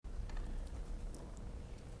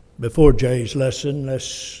Before Jay's lesson,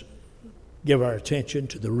 let's give our attention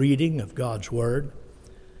to the reading of God's Word.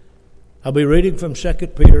 I'll be reading from 2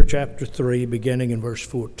 Peter chapter 3, beginning in verse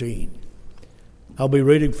 14. I'll be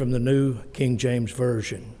reading from the New King James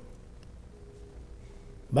Version.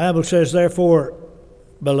 The Bible says, "Therefore,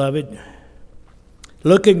 beloved,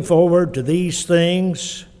 looking forward to these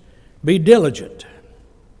things, be diligent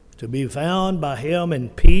to be found by him in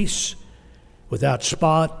peace, without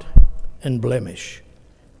spot and blemish,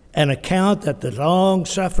 and account that the long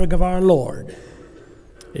suffering of our Lord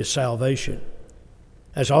is salvation.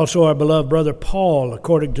 As also our beloved brother Paul,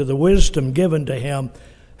 according to the wisdom given to him,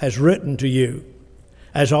 has written to you,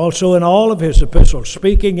 as also in all of his epistles,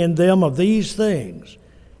 speaking in them of these things,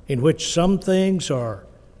 in which some things are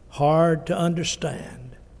hard to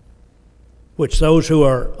understand, which those who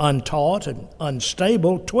are untaught and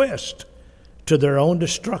unstable twist to their own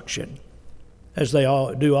destruction, as they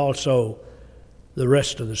all do also the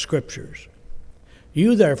rest of the Scriptures.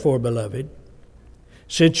 You therefore, beloved,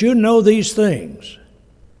 since you know these things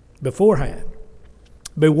beforehand,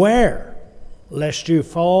 beware lest you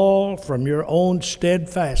fall from your own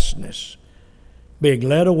steadfastness, being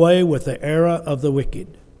led away with the error of the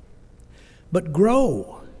wicked. But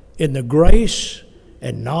grow in the grace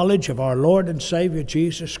and knowledge of our Lord and Savior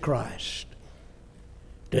Jesus Christ.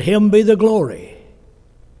 To him be the glory,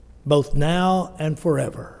 both now and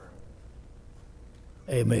forever.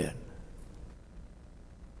 Amen."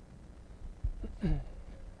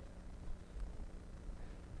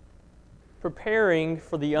 Preparing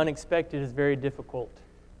for the unexpected is very difficult.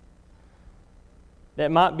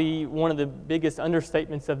 That might be one of the biggest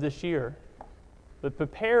understatements of this year. But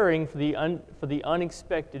preparing for the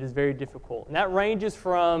unexpected is very difficult. And that ranges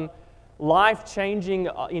from life-changing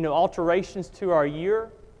alterations to our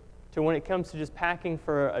year to when it comes to just packing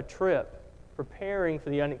for a trip. Preparing for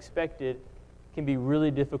the unexpected can be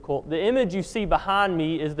really difficult. The image you see behind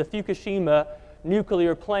me is the Fukushima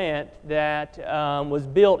nuclear plant that was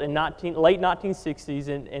built in late 1960s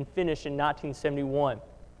and finished in 1971.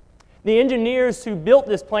 The engineers who built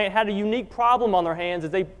this plant had a unique problem on their hands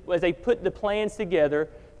as they put the plans together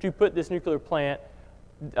to put this nuclear plant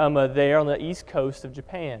there on the east coast of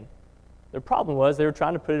Japan. Their problem was they were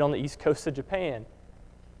trying to put it on the east coast of Japan.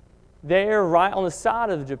 There, right on the side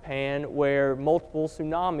of Japan where multiple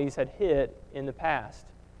tsunamis had hit in the past.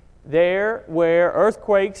 There, where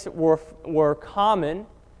earthquakes were common,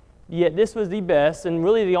 yet this was the best and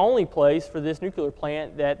really the only place for this nuclear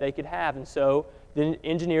plant that they could have. And so the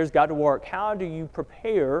engineers got to work. How do you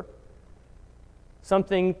prepare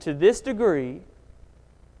something to this degree,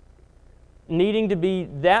 needing to be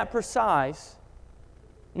that precise,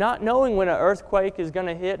 not knowing when an earthquake is going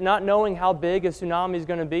to hit, not knowing how big a tsunami is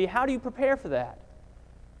going to be? How do you prepare for that?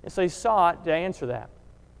 And so they sought to answer that.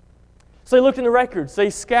 So they looked in the records. They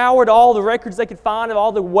scoured all the records they could find of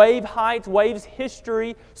all the wave heights, waves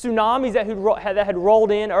history, tsunamis that had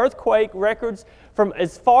rolled in, earthquake records from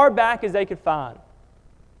as far back as they could find.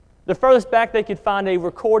 The furthest back they could find a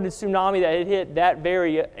recorded tsunami that had hit that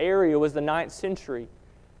very area was the 9th century.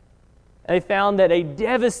 And they found that a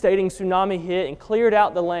devastating tsunami hit and cleared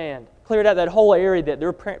out the land, cleared out that whole area that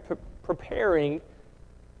they're preparing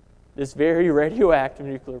this very radioactive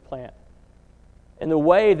nuclear plant. And the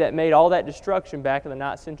wave that made all that destruction back in the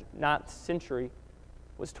 9th century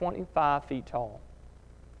was 25 feet tall.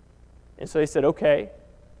 And so they said, okay,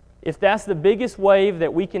 if that's the biggest wave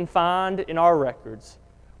that we can find in our records,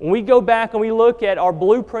 when we go back and we look at our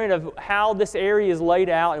blueprint of how this area is laid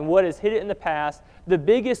out and what has hit it in the past, the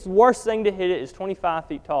biggest, worst thing to hit it is 25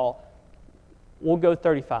 feet tall. We'll go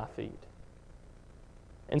 35 feet.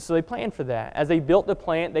 And so they planned for that. As they built the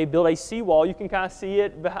plant, they built a seawall. You can kind of see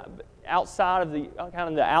it outside of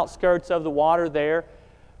the outskirts of the water there,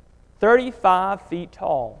 35 feet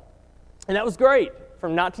tall. And that was great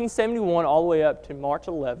from 1971 all the way up to March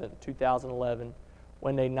 11, 2011,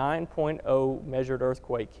 when a 9.0 measured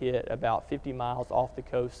earthquake hit about 50 miles off the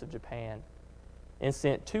coast of Japan and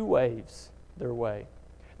sent 2 waves their way.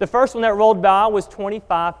 The first one that rolled by was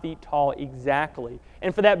 25 feet tall exactly.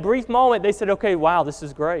 And for that brief moment, they said, okay, wow, this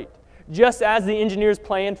is great. Just as the engineers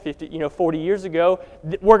planned 40 years ago,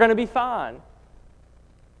 we're going to be fine.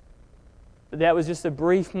 But that was just a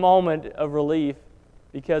brief moment of relief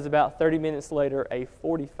because about 30 minutes later, a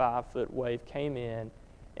 45-foot wave came in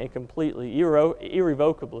and completely,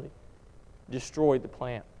 irrevocably destroyed the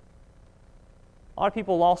plant. A lot of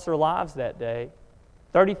people lost their lives that day.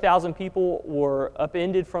 30,000 people were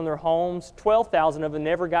upended from their homes. 12,000 of them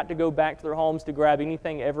never got to go back to their homes to grab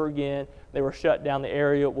anything ever again. They were shut down. The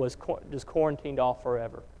area was just quarantined off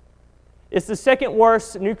forever. It's the second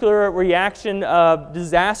worst nuclear reaction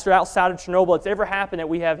disaster outside of Chernobyl that's ever happened that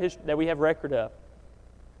we have record of.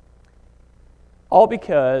 All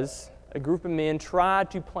because a group of men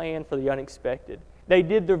tried to plan for the unexpected. They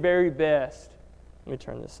did their very best. Let me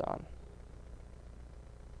turn this on.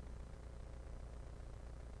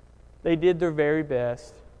 They did their very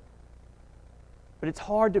best. But it's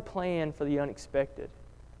hard to plan for the unexpected.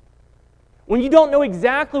 When you don't know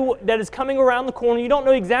exactly what that is coming around the corner, you don't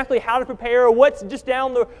know exactly how to prepare or what's just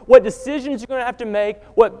what decisions you're going to have to make,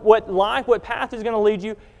 what path is going to lead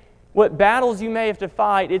you, what battles you may have to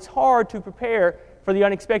fight, it's hard to prepare for the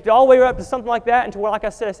unexpected. All the way up to something like that, and to where, like I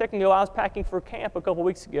said a second ago, I was packing for camp a couple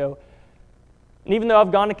weeks ago. And even though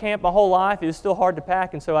I've gone to camp my whole life, it was still hard to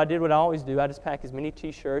pack, and so I did what I always do. I just pack as many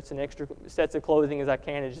T-shirts and extra sets of clothing as I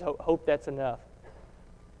can and just hope that's enough.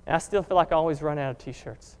 And I still feel like I always run out of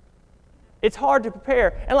T-shirts. It's hard to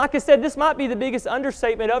prepare. And like I said, this might be the biggest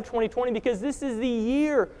understatement of 2020 because this is the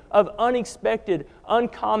year of unexpected,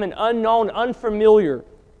 uncommon, unknown, unfamiliar.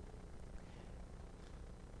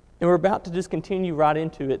 And we're about to just continue right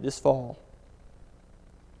into it this fall.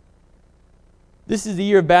 This is the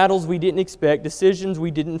year of battles we didn't expect, decisions we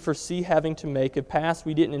didn't foresee having to make, a path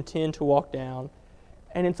we didn't intend to walk down.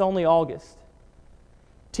 And it's only August.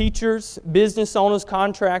 Teachers, business owners,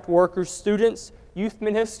 contract workers, students, youth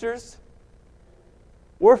ministers,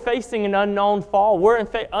 we're facing an unknown fall.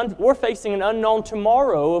 We're facing an unknown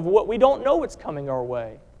tomorrow of what we don't know what's coming our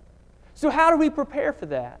way. So how do we prepare for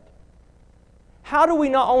that? How do we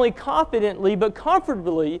not only confidently but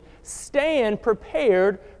comfortably stand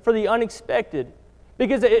prepared for the unexpected?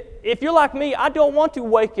 Because if you're like me, I don't want to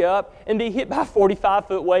wake up and be hit by a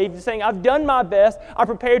 45-foot wave saying, I've done my best, I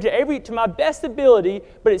prepared to my best ability,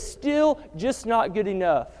 but it's still just not good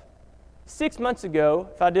enough. 6 months ago,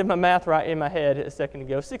 if I did my math right in my head a second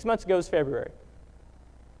ago, 6 months ago is February.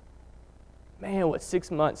 Man, what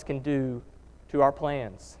 6 months can do to our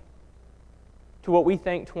plans, to what we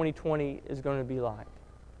think 2020 is going to be like.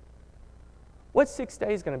 What's 6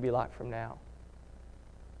 days going to be like from now?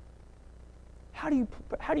 How do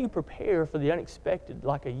you prepare for the unexpected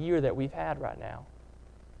like a year that we've had right now?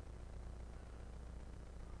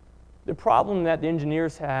 The problem that the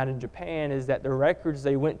engineers had in Japan is that the records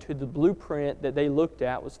they went to, the blueprint that they looked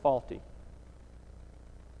at was faulty.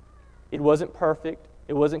 It wasn't perfect,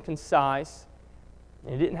 it wasn't concise,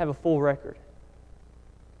 and it didn't have a full record.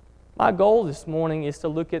 My goal this morning is to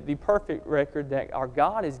look at the perfect record that our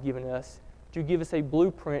God has given us to give us a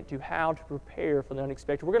blueprint to how to prepare for the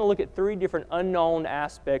unexpected. We're going to look at 3 different unknown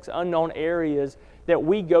aspects, unknown areas that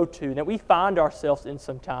we go to, that we find ourselves in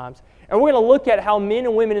sometimes. And we're going to look at how men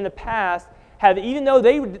and women in the past have, even though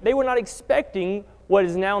they were not expecting what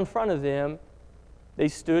is now in front of them, they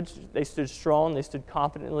stood strong, they stood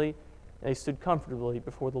confidently, and they stood comfortably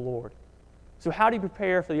before the Lord. So how do you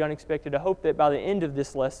prepare for the unexpected? I hope that by the end of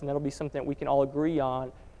this lesson, that'll be something that we can all agree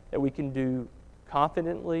on, that we can do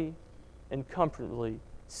confidently and comfortably,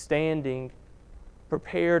 standing,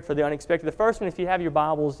 prepared for the unexpected. The first one, if you have your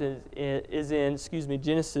Bibles, is in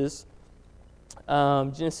Genesis.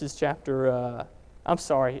 Exodus chapter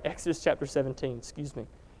 17, Exodus chapter 17.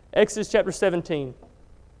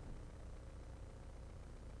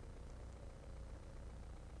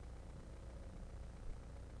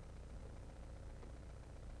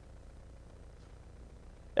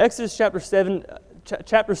 Exodus chapter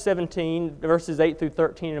 17, verses 8 through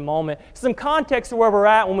 13 in a moment. Some context of where we're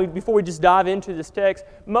at before we just dive into this text.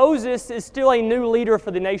 Moses is still a new leader for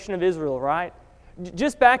the nation of Israel, right?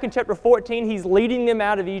 Just back in chapter 14, he's leading them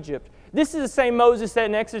out of Egypt. This is the same Moses that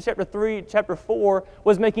in Exodus chapter 4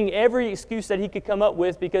 was making every excuse that he could come up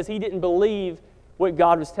with because he didn't believe what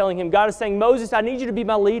God was telling him. God is saying, Moses, I need you to be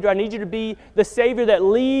my leader. I need you to be the Savior that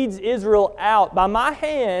leads Israel out by my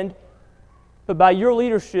hand. But by your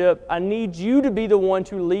leadership, I need you to be the one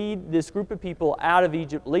to lead this group of people out of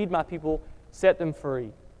Egypt, lead my people, set them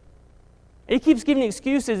free. And he keeps giving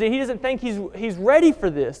excuses that he doesn't think he's ready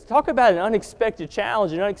for this. Talk about an unexpected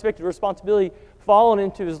challenge, an unexpected responsibility falling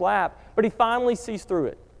into his lap. But he finally sees through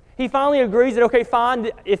it. He finally agrees that, okay,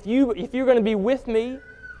 fine, if you're going to be with me,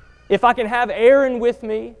 if I can have Aaron with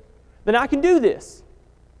me, then I can do this.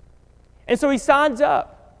 And so he signs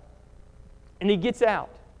up, and he gets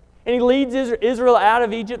out. And he leads Israel out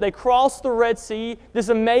of Egypt. They cross the Red Sea. This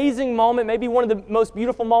amazing moment, maybe one of the most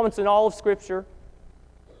beautiful moments in all of Scripture.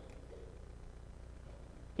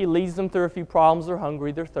 He leads them through a few problems. They're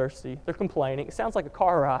hungry, they're thirsty, they're complaining. It sounds like a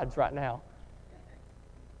car ride right now.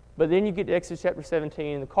 But then you get to Exodus chapter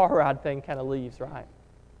 17, and the car ride thing kind of leaves, right?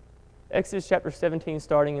 Exodus chapter 17,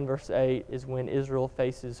 starting in verse 8, is when Israel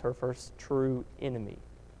faces her first true enemy.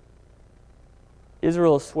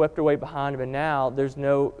 Israel is swept away behind them, and now there's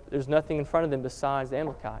nothing in front of them besides the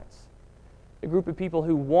Amalekites. A group of people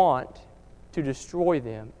who want to destroy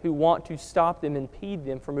them, who want to stop them, impede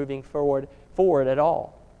them from moving forward at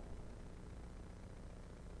all.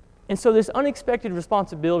 And so this unexpected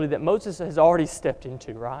responsibility that Moses has already stepped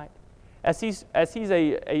into, right? As he's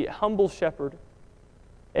a humble shepherd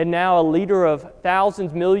and now a leader of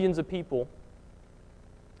thousands, millions of people.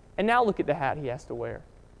 And now look at the hat he has to wear.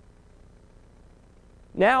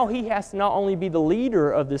 Now he has to not only be the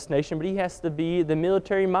leader of this nation, but he has to be the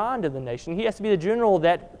military mind of the nation. He has to be the general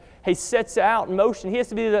that he sets out in motion. He has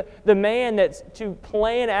to be the man that's to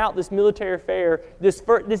plan out this military affair. This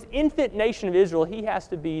infant nation of Israel, he has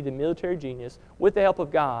to be the military genius with the help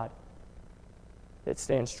of God that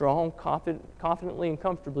stands strong, confidently and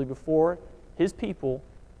comfortably before his people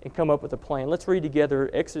and come up with a plan. Let's read together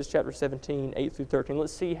Exodus chapter 17, 8 through 13.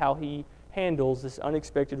 Let's see how he handles this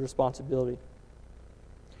unexpected responsibility.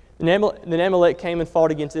 Then Amalek came and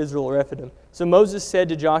fought against Israel at Rephidim. So Moses said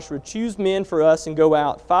to Joshua, "Choose men for us and go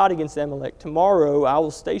out, fight against Amalek. Tomorrow I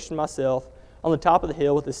will station myself on the top of the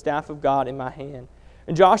hill with the staff of God in my hand."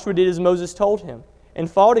 And Joshua did as Moses told him and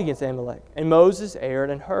fought against Amalek. And Moses,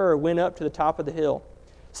 Aaron, and Hur went up to the top of the hill.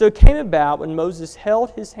 So it came about when Moses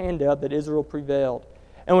held his hand up that Israel prevailed.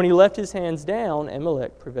 And when he left his hands down,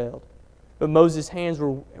 Amalek prevailed. But Moses' hands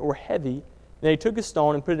were heavy. Then he took a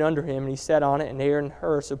stone and put it under him, and he sat on it, and Aaron and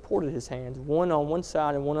Hur supported his hands, one on one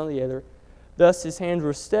side and one on the other. Thus his hands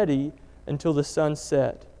were steady until the sun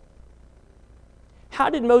set.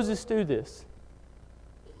 How did Moses do this?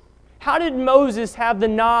 How did Moses have the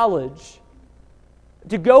knowledge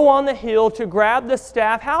to go on the hill, to grab the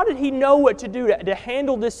staff? How did he know what to do to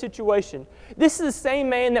handle this situation? This is the same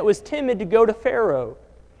man that was timid to go to Pharaoh.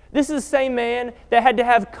 This is the same man that had to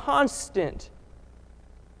have constant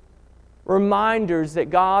reminders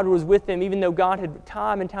that God was with him, even though God had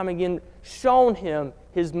time and time again shown him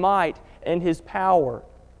His might and His power.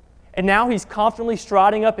 And now he's confidently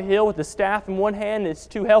striding up a hill with the staff in one hand and his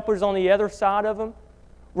two helpers on the other side of him,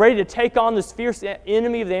 ready to take on this fierce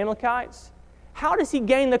enemy of the Amalekites. How does he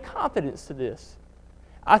gain the confidence to this?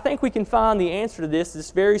 I think we can find the answer to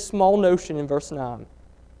this very small notion in verse 9.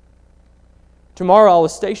 Tomorrow I will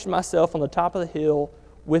station myself on the top of the hill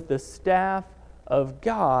with the staff of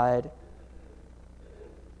God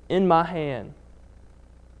in my hand.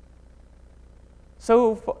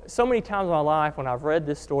 So many times in my life when I've read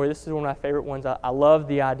this story, this is one of my favorite ones. I love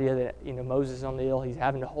the idea that Moses is on the hill, he's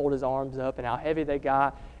having to hold his arms up and how heavy they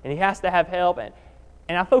got, and he has to have help, and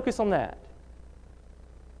I focus on that.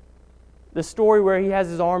 The story where he has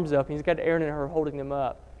his arms up and he's got Aaron and Hur holding them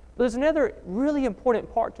up. But there's another really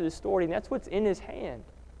important part to this story, and that's what's in his hand.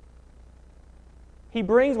 He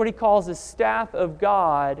brings what he calls the staff of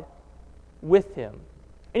God with him.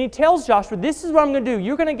 And he tells Joshua, this is what I'm going to do.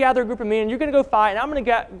 You're going to gather a group of men, and you're going to go fight, and I'm going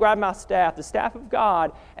to grab my staff, the staff of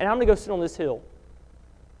God, and I'm going to go sit on this hill.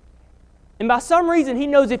 And by some reason, he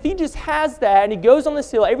knows if he just has that and he goes on this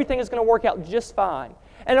hill, everything is going to work out just fine.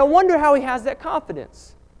 And I wonder how he has that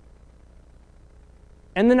confidence.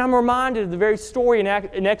 And then I'm reminded of the very story in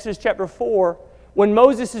Exodus chapter 4 when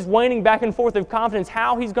Moses is waning back and forth of confidence,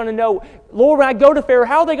 how he's going to know, Lord, when I go to Pharaoh,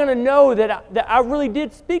 how are they going to know that I really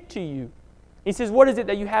did speak to you? He says, what is it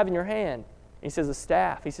that you have in your hand? And he says, a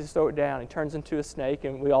staff. He says, throw it down. He turns into a snake,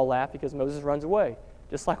 and we all laugh because Moses runs away,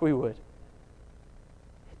 just like we would.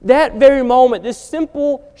 That very moment, this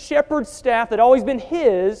simple shepherd's staff that had always been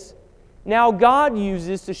his, now God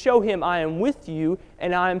uses to show him, I am with you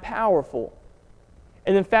and I am powerful.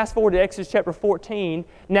 And then fast forward to Exodus chapter 14.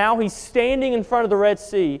 Now he's standing in front of the Red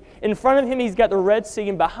Sea. In front of him, he's got the Red Sea,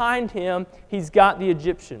 and behind him, he's got the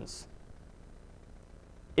Egyptians.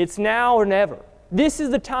 It's now or never. This is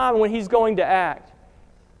the time when he's going to act.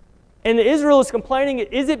 And Israel is complaining,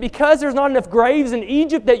 is it because there's not enough graves in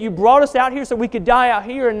Egypt that you brought us out here so we could die out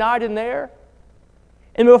here and not in there?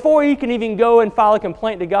 And before he can even go and file a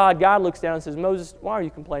complaint to God, God looks down and says, Moses, why are you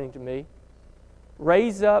complaining to me?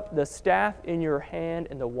 Raise up the staff in your hand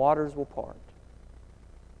and the waters will part.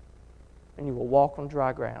 And you will walk on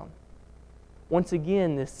dry ground. Once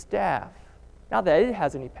again, this staff, not that it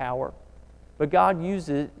has any power, but God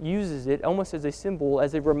uses it almost as a symbol,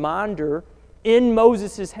 as a reminder in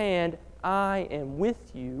Moses' hand, I am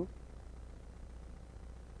with you,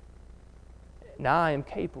 and I am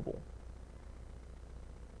capable.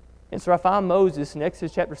 And so I find Moses in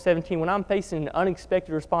Exodus chapter 17, when I'm facing an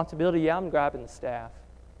unexpected responsibility, I'm grabbing the staff.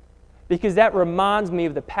 Because that reminds me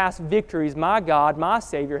of the past victories my God, my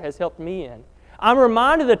Savior, has helped me in. I'm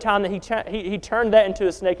reminded of the time that he turned that into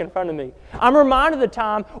a snake in front of me. I'm reminded of the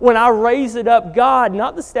time when I raised it up, God,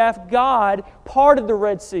 not the staff, God, parted the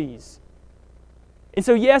Red Seas. And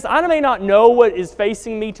so, yes, I may not know what is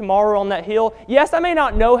facing me tomorrow on that hill. Yes, I may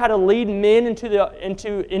not know how to lead men into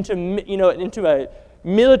a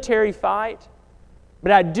military fight.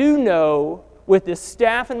 But I do know, with this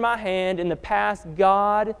staff in my hand, in the past,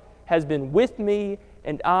 God has been with me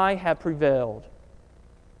and I have prevailed.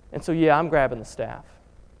 And so, yeah, I'm grabbing the staff.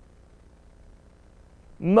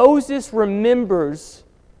 Moses remembers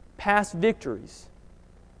past victories.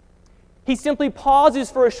 He simply pauses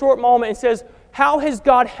for a short moment and says, how has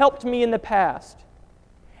God helped me in the past?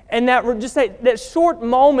 And that short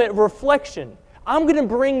moment of reflection, I'm going to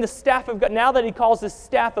bring the staff of God, now that he calls the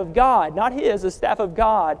staff of God, not his, the staff of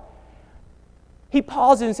God, he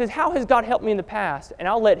pauses and says, how has God helped me in the past? And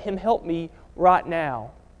I'll let him help me right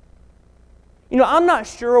now. I'm not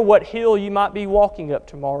sure what hill you might be walking up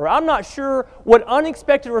tomorrow. I'm not sure what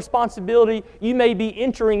unexpected responsibility you may be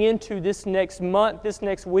entering into this next month, this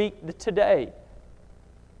next week, today.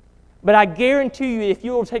 But I guarantee you, if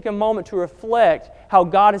you will take a moment to reflect how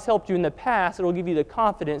God has helped you in the past, it will give you the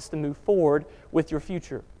confidence to move forward with your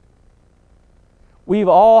future. We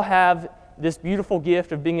all have this beautiful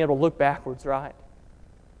gift of being able to look backwards, right?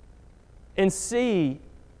 And see,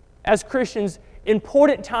 as Christians,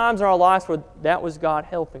 important times in our lives where that was God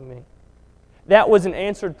helping me. That was an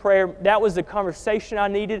answered prayer. That was the conversation I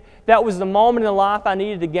needed. That was the moment in life I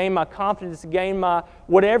needed to gain my confidence, to gain my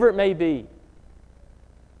whatever it may be.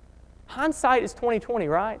 Hindsight is 20/20,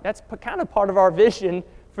 right? That's kind of part of our vision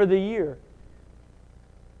for the year.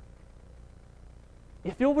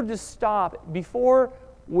 If you would just stop before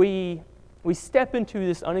we step into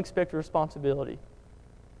this unexpected responsibility.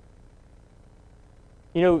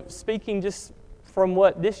 Speaking just from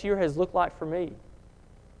what this year has looked like for me.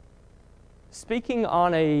 Speaking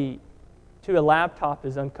to a laptop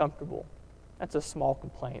is uncomfortable. That's a small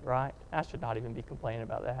complaint, right? I should not even be complaining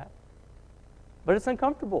about that. But it's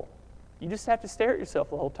uncomfortable. You just have to stare at yourself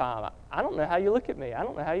the whole time. I don't know how you look at me. I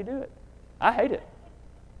don't know how you do it. I hate it.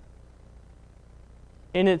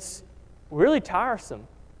 And it's really tiresome.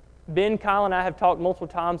 Ben, Kyle, and I have talked multiple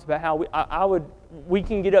times about how we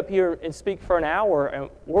can get up here and speak for an hour, and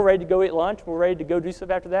we're ready to go eat lunch. We're ready to go do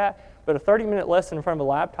stuff after that. But a 30-minute lesson in front of a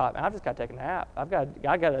laptop, and I've just got to take a nap. I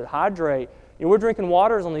got to hydrate. We're drinking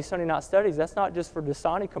waters on these Sunday night studies. That's not just for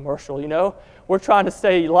Dasani commercial. We're trying to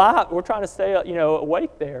stay live. We're trying to stay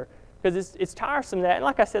awake there because it's tiresome that. And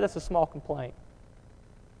like I said, that's a small complaint.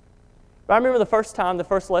 But I remember the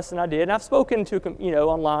first lesson I did, and I've spoken to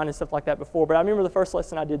online and stuff like that before, but I remember the first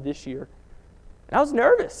lesson I did this year. And I was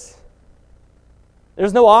nervous. There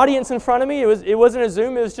was no audience in front of me. It wasn't a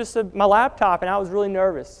Zoom. It was just my laptop, and I was really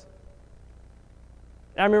nervous.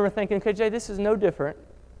 And I remember thinking, okay, Jay, this is no different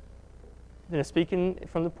than speaking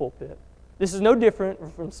from the pulpit. This is no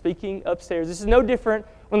different from speaking upstairs. This is no different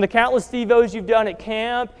from the countless devos you've done at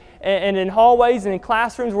camp and in hallways and in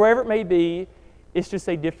classrooms, wherever it may be. It's just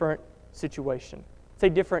a different situation. It's a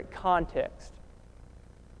different context.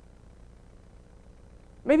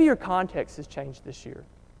 Maybe your context has changed this year.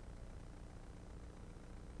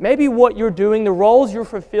 Maybe what you're doing, the roles you're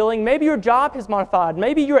fulfilling, maybe your job has modified.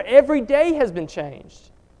 Maybe your everyday has been changed.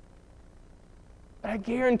 But I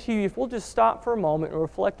guarantee you, if we'll just stop for a moment and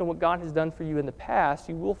reflect on what God has done for you in the past,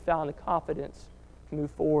 you will find the confidence to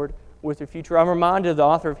move forward with your future. I'm reminded of the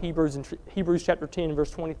author of Hebrews in Hebrews chapter 10,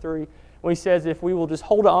 verse 23, when he says, if we will just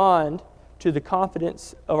hold on to the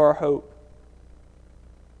confidence of our hope,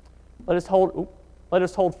 let us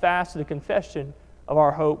hold fast to the confession of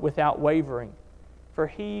our hope without wavering, for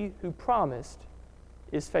he who promised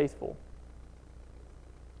is faithful.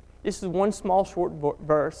 This is one small short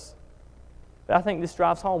verse, but I think this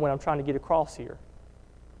drives home what I'm trying to get across here.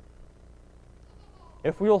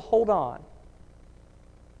 If we'll hold on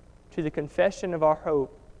to the confession of our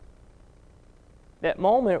hope, that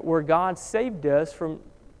moment where God saved us from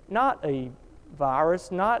not a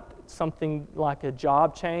virus, not something like a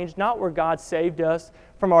job change, not where God saved us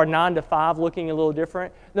from our 9 to 5 looking a little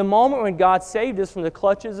different. The moment when God saved us from the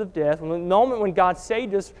clutches of death, the moment when God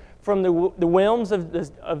saved us from the whims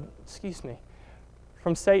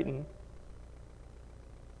from Satan.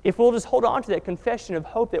 If we'll just hold on to that confession of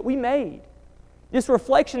hope that we made, this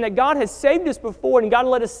reflection that God has saved us before and God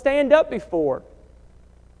let us stand up before,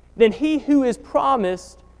 then he who is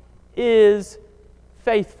promised is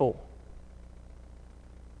faithful.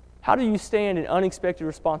 How do you stand in unexpected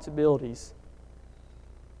responsibilities?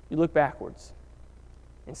 You look backwards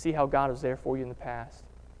and see how God was there for you in the past.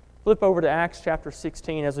 Flip over to Acts chapter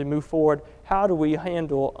 16 as we move forward. How do we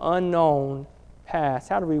handle unknown paths?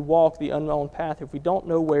 How do we walk the unknown path if we don't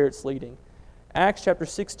know where it's leading? Acts chapter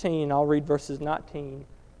 16, I'll read verses 19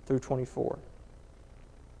 through 24.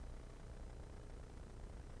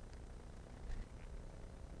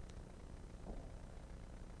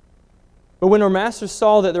 But when their masters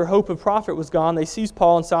saw that their hope of profit was gone, they seized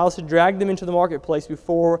Paul and Silas and dragged them into the marketplace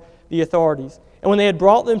before the authorities. And when they had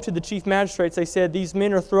brought them to the chief magistrates, they said, "These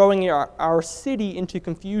men are throwing our city into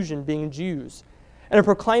confusion, being Jews, and are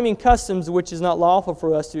proclaiming customs which is not lawful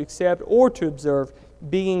for us to accept or to observe,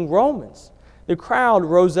 being Romans." The crowd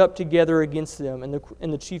rose up together against them,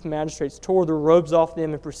 and the chief magistrates tore their robes off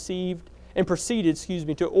them and proceeded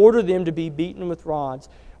to order them to be beaten with rods.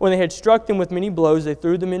 When they had struck them with many blows, they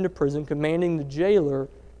threw them into prison, commanding the jailer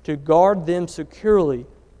to guard them securely.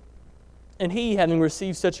 And he, having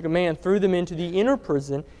received such a command, threw them into the inner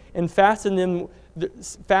prison and fastened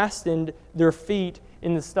their feet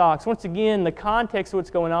in the stocks. Once again, the context of what's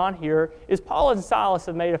going on here is Paul and Silas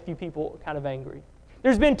have made a few people kind of angry.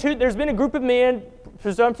 There's been a group of men,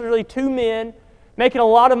 presumptively 2 men, making a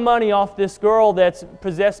lot of money off this girl that's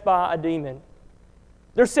possessed by a demon.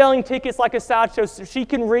 They're selling tickets like a sideshow. So she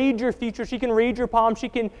can read your future. She can read your palm. She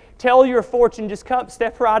can tell your fortune. Just come,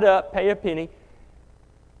 step right up, pay a penny,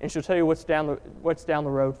 and she'll tell you what's down the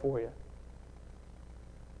road for you.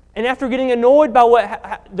 And after getting annoyed by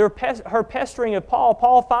her pestering of Paul,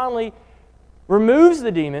 Paul finally removes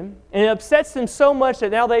the demon, and it upsets them so much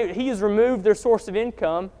that now he has removed their source of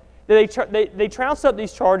income, that they trounce up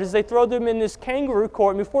these charges. They throw them in this kangaroo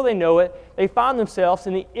court, and before they know it, they find themselves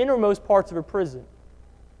in the innermost parts of a prison.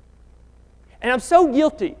 And I'm so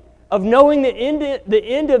guilty of knowing the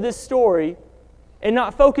end of this story and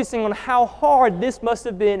not focusing on how hard this must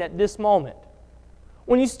have been at this moment.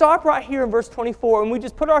 When you stop right here in verse 24, and we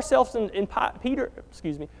just put ourselves in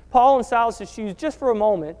Paul and Silas' shoes just for a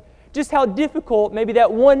moment, just how difficult maybe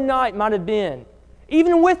that one night might have been.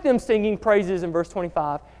 Even with them singing praises in verse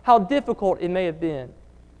 25, how difficult it may have been.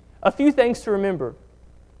 A few things to remember.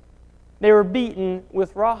 They were beaten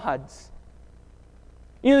with rods.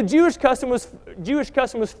 You know, the Jewish custom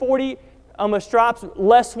was 40 stripes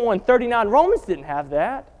less 1, 39. Romans didn't have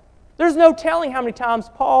that. There's no telling how many times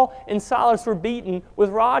Paul and Silas were beaten with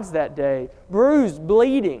rods that day, bruised,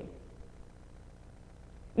 bleeding.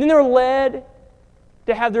 Then they were led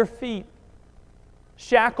to have their feet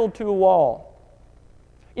shackled to a wall.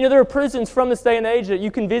 You know, there are prisons from this day and age that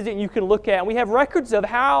you can visit and you can look at, and we have records of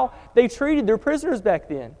how they treated their prisoners back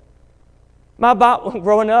then. My Bible,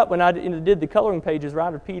 growing up, when I did the coloring pages,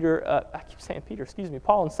 right, of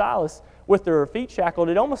Paul and Silas with their feet shackled,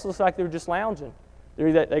 it almost looks like they were just lounging.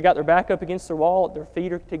 They got their back up against the wall, their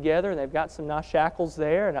feet are together, and they've got some nice shackles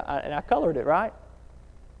there, and I colored it, right?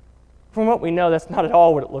 From what we know, that's not at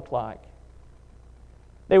all what it looked like.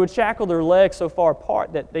 They would shackle their legs so far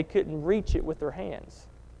apart that they couldn't reach it with their hands.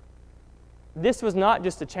 This was not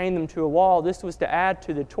just to chain them to a wall. This was to add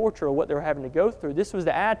to the torture of what they were having to go through. This was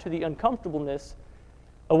to add to the uncomfortableness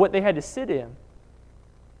of what they had to sit in.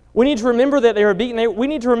 We need to remember that they were beaten. We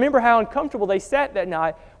need to remember how uncomfortable they sat that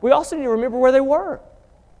night. We also need to remember where they were.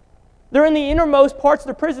 They're in the innermost parts of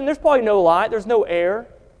the prison. There's probably no light. There's no air.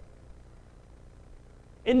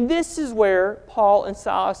 And this is where Paul and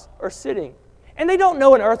Silas are sitting. And they don't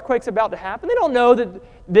know an earthquake's about to happen. They don't know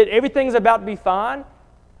that everything's about to be fine.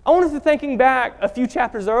 I want us to thinking back a few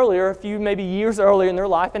chapters earlier, a few maybe years earlier in their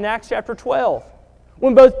life, in Acts chapter 12,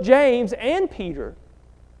 when both James and Peter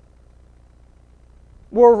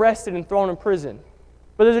were arrested and thrown in prison.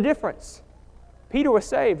 But there's a difference. Peter was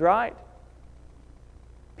saved, right?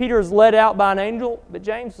 Peter was led out by an angel, but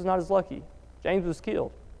James was not as lucky. James was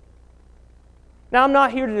killed. Now, I'm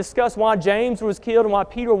not here to discuss why James was killed and why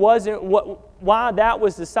Peter wasn't, why that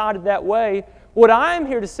was decided that way. What I am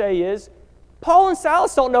here to say is, Paul and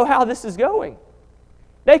Silas don't know how this is going.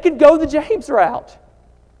 They could go the James route.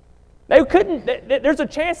 They couldn't. There's a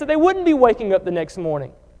chance that they wouldn't be waking up the next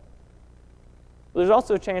morning. But there's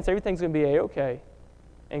also a chance everything's going to be A-okay,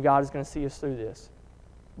 and God is going to see us through this.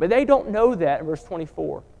 But they don't know that in verse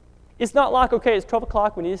 24. It's not like, okay, it's 12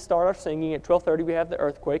 o'clock, we need to start our singing. At 12:30 we have the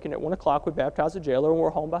earthquake, and at 1 o'clock we baptize the jailer, and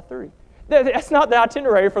we're home by 3. That's not the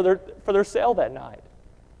itinerary for their cell that night.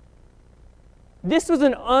 This was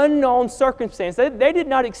an unknown circumstance they did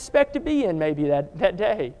not expect to be in maybe that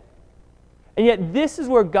day. And yet this is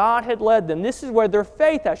where God had led them. This is where their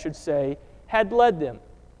faith, I should say, had led them.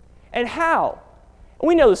 And how?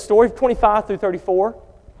 We know the story of 25 through 34.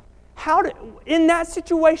 In that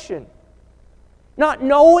situation, not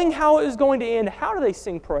knowing how it was going to end, how do they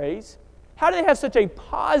sing praise? How do they have such a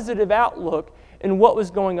positive outlook in what was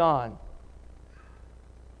going on?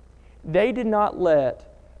 They did not let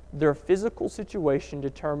their physical situation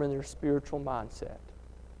determine their spiritual mindset.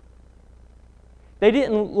 They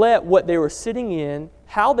didn't let what they were sitting in,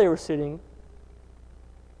 how they were sitting,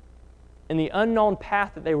 and the unknown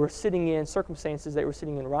path that they were sitting in, circumstances they were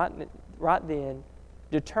sitting in right then,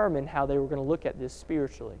 determine how they were going to look at this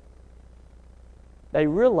spiritually. They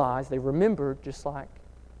realized, they remembered, just like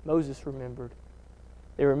Moses remembered.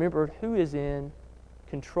 They remembered who is in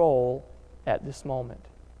control at this moment.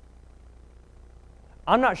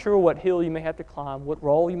 I'm not sure what hill you may have to climb, what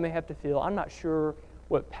role you may have to fill. I'm not sure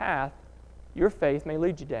what path your faith may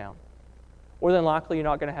lead you down. More than likely, you're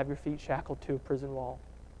not going to have your feet shackled to a prison wall.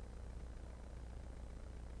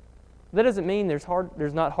 That doesn't mean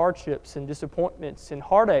there's not hardships and disappointments and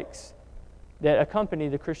heartaches that accompany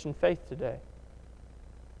the Christian faith today.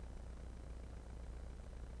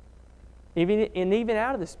 Even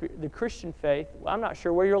out of the Christian faith, I'm not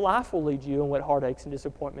sure where your life will lead you and what heartaches and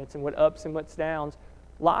disappointments and what ups and what downs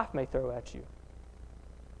life may throw at you.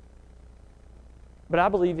 But I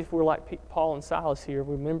believe if we're like Paul and Silas here,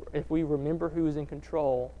 if we remember who is in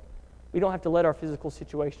control, we don't have to let our physical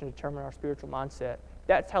situation determine our spiritual mindset.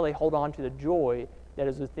 That's how they hold on to the joy that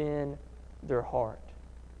is within their heart.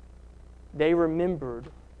 They remembered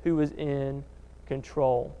who was in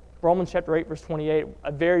control. Romans chapter 8, verse 28,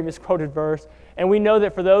 a very misquoted verse. And we know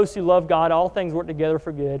that for those who love God, all things work together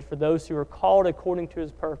for good, for those who are called according to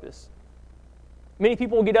His purpose. Many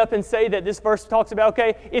people will get up and say that this verse talks about,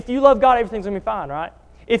 okay, if you love God, everything's going to be fine, right?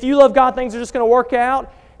 If you love God, things are just going to work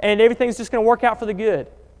out, and everything's just going to work out for the good.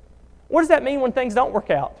 What does that mean when things don't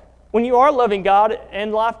work out? When you are loving God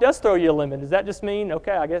and life does throw you a lemon, does that just mean,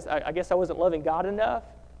 okay, I guess I wasn't loving God enough?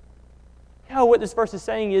 No, what this verse is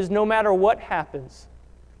saying is no matter what happens,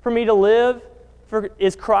 for me to live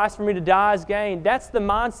is Christ, for me to die is gain. That's the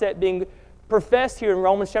mindset being professed here in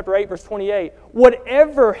Romans chapter 8, verse 28.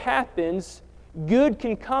 Whatever happens, good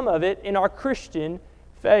can come of it in our Christian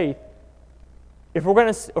faith. If we're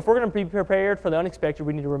going to be prepared for the unexpected,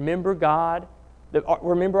 we need to remember God,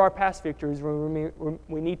 remember our past victories.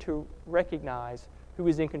 We need to recognize who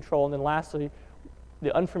is in control. And then lastly,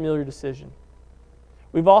 the unfamiliar decision.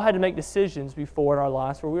 We've all had to make decisions before in our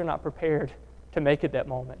lives where we were not prepared to make at that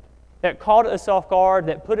moment. That caught us off guard,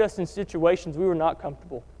 that put us in situations we were not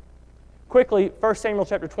comfortable. Quickly, 1 Samuel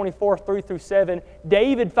chapter 24, 3 through 7,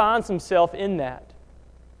 David finds himself in that.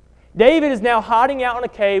 David is now hiding out in a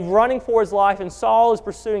cave, running for his life, and Saul is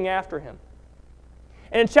pursuing after him.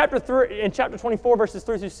 And in chapter 24, verses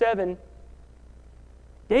 3 through 7,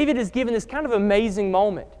 David is given this kind of amazing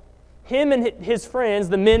moment. Him and his friends,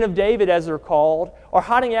 the men of David as they're called, are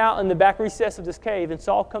hiding out in the back recess of this cave, and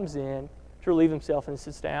Saul comes in to relieve himself and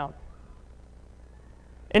sits down.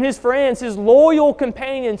 And his friends, his loyal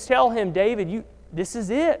companions, tell him, David, this is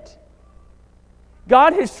it.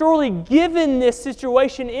 God has surely given this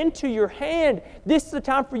situation into your hand. This is the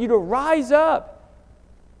time for you to rise up.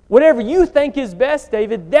 Whatever you think is best,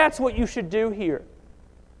 David, that's what you should do here.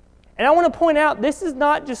 And I want to point out, this is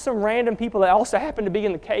not just some random people that also happen to be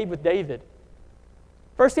in the cave with David.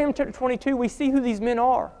 1 Samuel chapter 22, we see who these men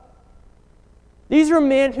are. These are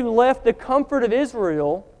men who left the comfort of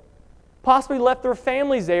Israel, possibly left their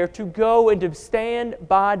families there to go and to stand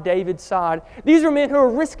by David's side. These are men who are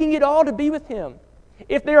risking it all to be with him.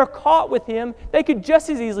 If they are caught with him, they could just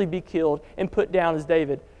as easily be killed and put down as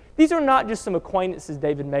David. These are not just some acquaintances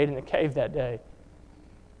David made in the cave that day.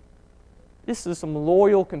 This is some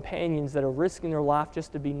loyal companions that are risking their life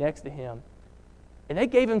just to be next to him. And they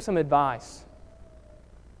gave him some advice.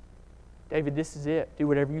 David, this is it. Do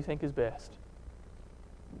whatever you think is best.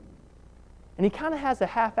 And he kind of has a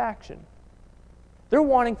half action. They're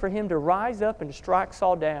wanting for him to rise up and to strike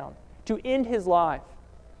Saul down, to end his life.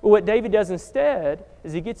 But what David does instead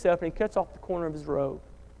is he gets up and he cuts off the corner of his robe.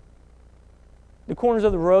 The corners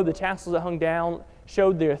of the robe, the tassels that hung down,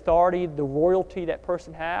 showed the authority, the royalty that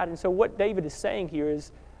person had. And so what David is saying here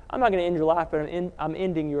is, I'm not going to end your life, but I'm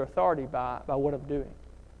ending your authority by what I'm doing.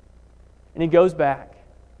 And he goes back.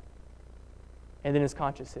 And then his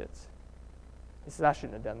conscience hits. He says, I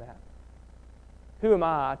shouldn't have done that. Who am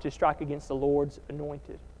I to strike against the Lord's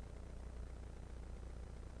anointed?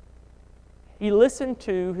 He listened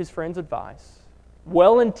to his friend's advice.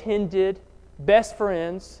 Well-intended, best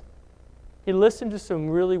friends. He listened to some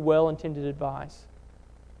really well-intended advice.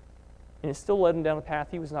 And it still led him down a path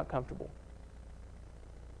he was not comfortable.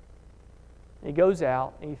 And he goes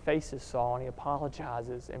out and he faces Saul and he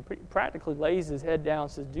apologizes and practically lays his head down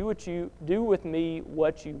and says, do with me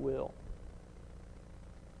what you will.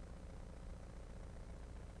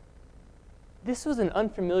 This was an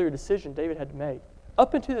unfamiliar decision David had to make.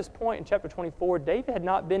 Up until this point in chapter 24, David had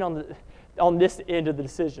not been on this end of the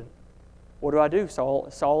decision. What do?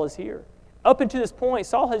 Saul is here. Up until this point,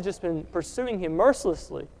 Saul has just been pursuing him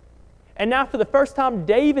mercilessly. And now for the first time,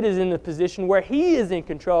 David is in the position where he is in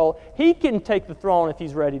control. He can take the throne if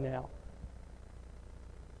he's ready now.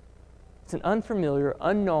 It's an unfamiliar,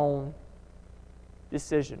 unknown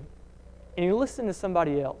decision. and you listen to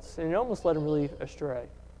somebody else, and it almost led them really astray.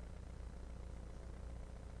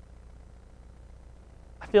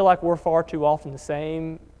 I feel like we're far too often the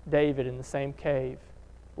same David in the same cave,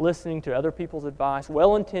 listening to other people's advice,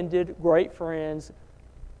 well-intended, great friends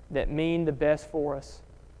that mean the best for us.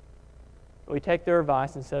 We take their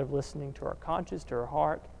advice instead of listening to our conscience, to our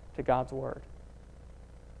heart, to God's Word.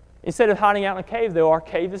 Instead of hiding out in a cave, though, our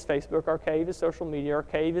cave is Facebook, our cave is social media, our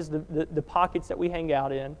cave is the pockets that we hang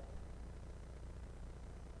out in.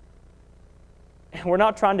 And we're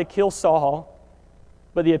not trying to kill Saul,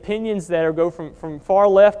 but the opinions that go from far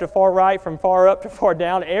left to far right, from far up to far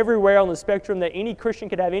down, everywhere on the spectrum that any Christian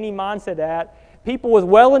could have any mindset at, people with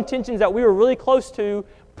well-intentions that we were really close to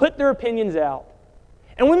put their opinions out.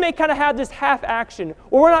 And we may kind of have this half action,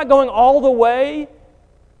 where we're not going all the way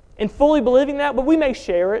and fully believing that, but we may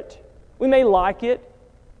share it. We may like it.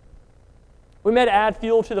 We may add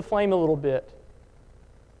fuel to the flame a little bit.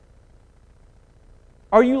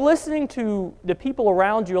 Are you listening to the people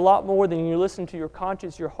around you a lot more than you listen to your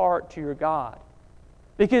conscience, your heart, to your God?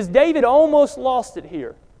 Because David almost lost it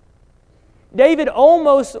here. David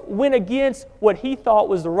almost went against what he thought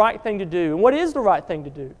was the right thing to do. And what is the right thing to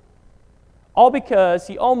do? All because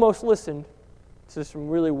he almost listened to some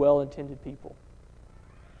really well-intended people.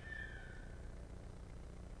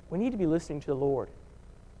 We need to be listening to the Lord.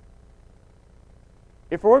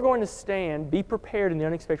 If we're going to stand, be prepared in the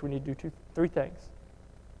unexpected, we need to do three things.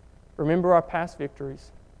 Remember our past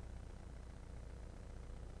victories.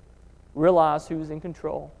 Realize who's in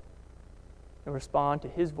control. And respond to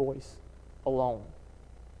His voice alone.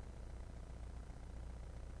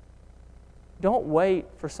 Don't wait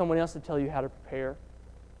for someone else to tell you how to prepare.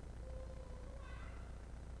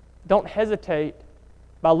 Don't hesitate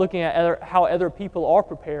by looking at how other people are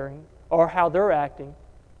preparing or how they're acting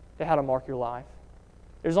to how to mark your life.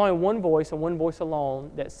 There's only one voice and one voice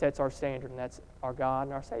alone that sets our standard, and that's our God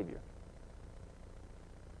and our Savior.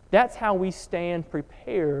 That's how we stand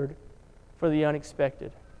prepared for the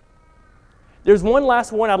unexpected. There's one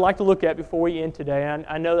last one I'd like to look at before we end today. And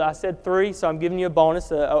I know that I said 3, so I'm giving you a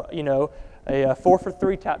bonus, a 4 for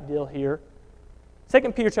 3 type deal here.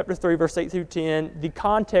 2 Peter chapter 3, verse 8 through 10, the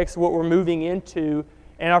context of what we're moving into,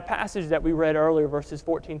 and our passage that we read earlier, verses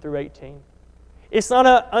 14 through 18. It's not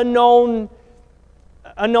an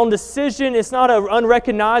unknown decision. It's not an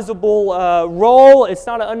unrecognizable role. It's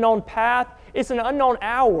not an unknown path. It's an unknown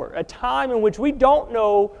hour, a time in which we don't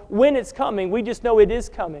know when it's coming. We just know it is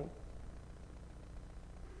coming.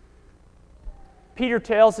 Peter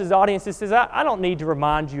tells his audience, he says, I don't need to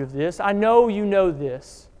remind you of this. I know you know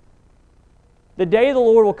this. The day of the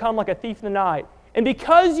Lord will come like a thief in the night. And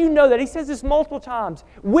because you know that, he says this multiple times,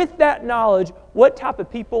 with that knowledge, what type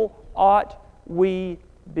of people ought we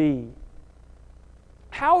be?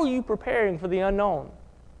 How are you preparing for the unknown?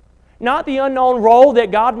 Not the unknown role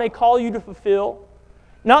that God may call you to fulfill.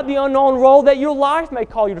 Not the unknown role that your life may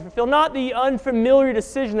call you to fulfill. Not the unfamiliar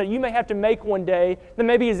decision that you may have to make one day that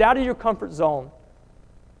maybe is out of your comfort zone.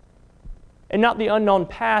 And not the unknown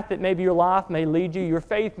path that maybe your life may lead you, your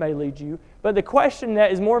faith may lead you. But the question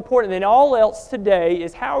that is more important than all else today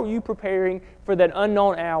is, how are you preparing for that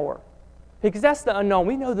unknown hour? Because that's the unknown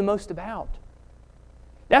we know the most about.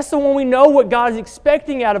 That's the one we know what God is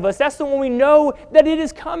expecting out of us. That's the one we know that it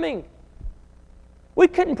is coming. We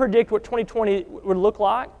couldn't predict what 2020 would look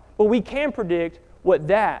like, but we can predict what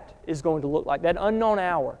that is going to look like, that unknown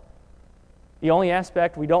hour. The only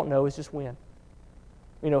aspect we don't know is just when.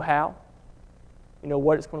 We know how. We know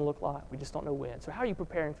what it's going to look like. We just don't know when. So how are you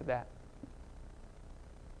preparing for that?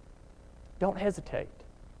 Don't hesitate.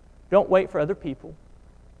 Don't wait for other people.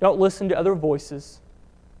 Don't listen to other voices.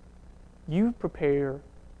 You prepare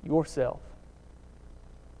yourself.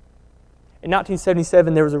 In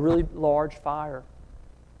 1977, there was a really large fire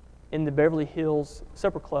in the Beverly Hills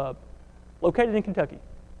Supper Club, located in Kentucky.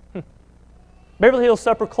 Beverly Hills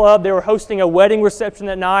Supper Club, they were hosting a wedding reception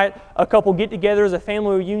that night, a couple get-togethers, a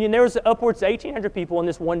family reunion. There was upwards of 1,800 people in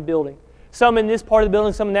this one building. Some in this part of the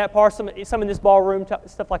building, some in that part, some in this ballroom,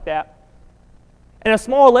 stuff like that. And a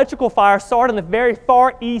small electrical fire started on the very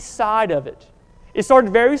far east side of it. It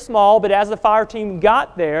started very small, but as the fire team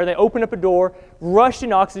got there, they opened up a door, rushed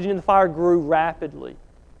in oxygen, and the fire grew rapidly.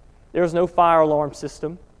 There was no fire alarm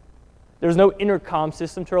system. There was no intercom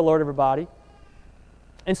system to alert everybody.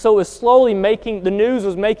 And so it was slowly the news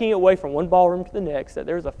was making its way from one ballroom to the next, that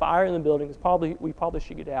there was a fire in the building. We probably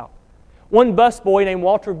should get out. One busboy named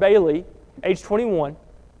Walter Bailey, age 21,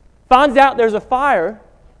 finds out there's a fire,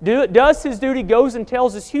 does his duty, goes and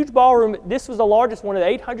tells this huge ballroom, this was the largest one, of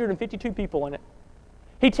 852 people in it.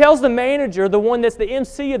 He tells the manager, the one that's the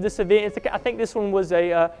MC of this event, I think this one was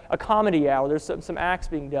a comedy hour, there's some acts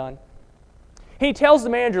being done. He tells the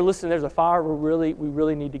manager, listen, there's a fire. We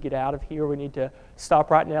really need to get out of here. We need to stop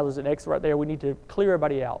right now. There's an exit right there. We need to clear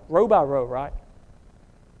everybody out, row by row, right?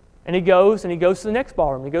 And he goes to the next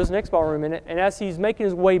ballroom. He goes to the next ballroom, and as he's making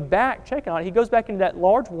his way back, checking on it, he goes back into that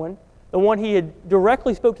large one, the one he had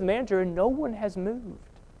directly spoke to the manager, and no one has moved.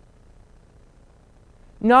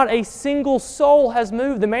 Not a single soul has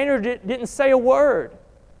moved. The manager didn't say a word.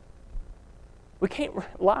 We can't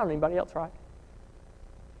rely on anybody else, right?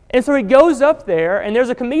 And so he goes up there, and there's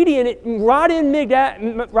a comedian right in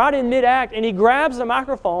mid-act, and he grabs the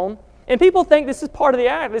microphone, and people think this is part of the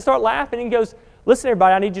act. They start laughing, and he goes, listen,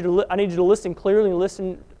 everybody, I need you to listen clearly and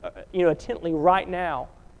listen intently right now.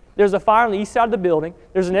 There's a fire on the east side of the building.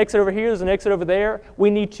 There's an exit over here. There's an exit over there. We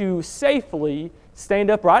need to safely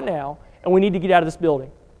stand up right now, and we need to get out of this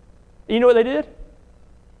building. You know what they did?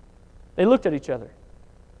 They looked at each other.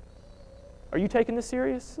 Are you taking this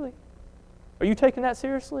seriously? Are you taking that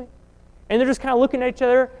seriously? And they're just kind of looking at each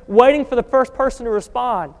other, waiting for the first person to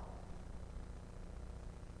respond.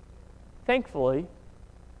 Thankfully,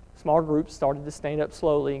 small groups started to stand up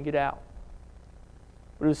slowly and get out.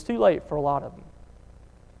 But it was too late for a lot of them.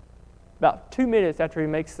 About 2 minutes after he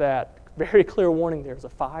makes that very clear warning, there's a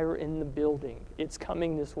fire in the building. It's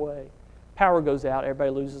coming this way. Power goes out,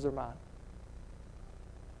 everybody loses their mind.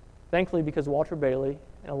 Thankfully, because Walter Bailey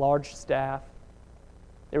and a large staff,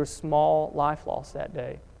 there was small life loss that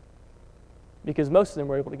day because most of them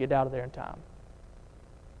were able to get out of there in time.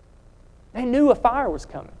 They knew a fire was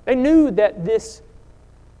coming. They knew that this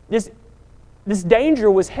danger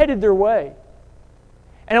was headed their way.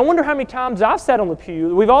 And I wonder how many times I've sat on the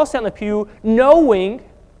pew, we've all sat on the pew, knowing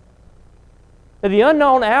that the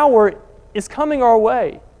unknown hour is coming our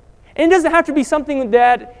way. And it doesn't have to be something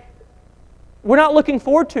that we're not looking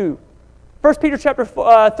forward to. 2 Peter chapter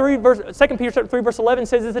 3, verse 11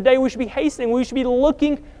 says it's a day we should be hastening, we should be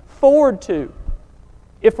looking forward to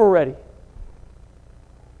if we're ready.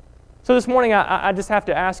 So this morning I just have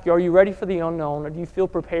to ask you, are you ready for the unknown, or do you feel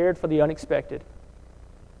prepared for the unexpected?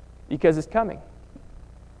 Because it's coming.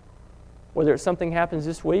 Whether it's something happens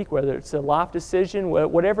this week, whether it's a life decision,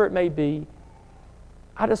 whatever it may be,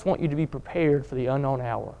 I just want you to be prepared for the unknown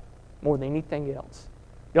hour more than anything else.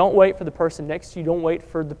 Don't wait for the person next to you. Don't wait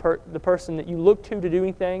for the person that you look to do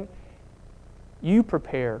anything. You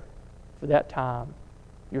prepare for that time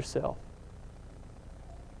yourself.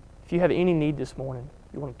 If you have any need this morning,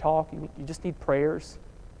 you want to talk, you just need prayers,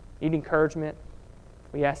 need encouragement,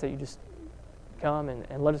 we ask that you just come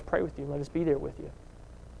and let us pray with you, let us be there with you.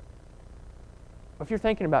 If you're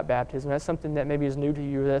thinking about baptism, that's something that maybe is new to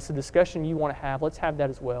you, that's a discussion you want to have, let's have that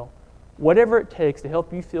as well. Whatever it takes to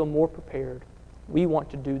help you feel more prepared, we want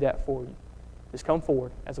to do that for you. Just come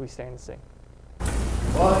forward as we stand and sing.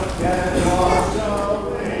 What can wash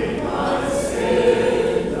away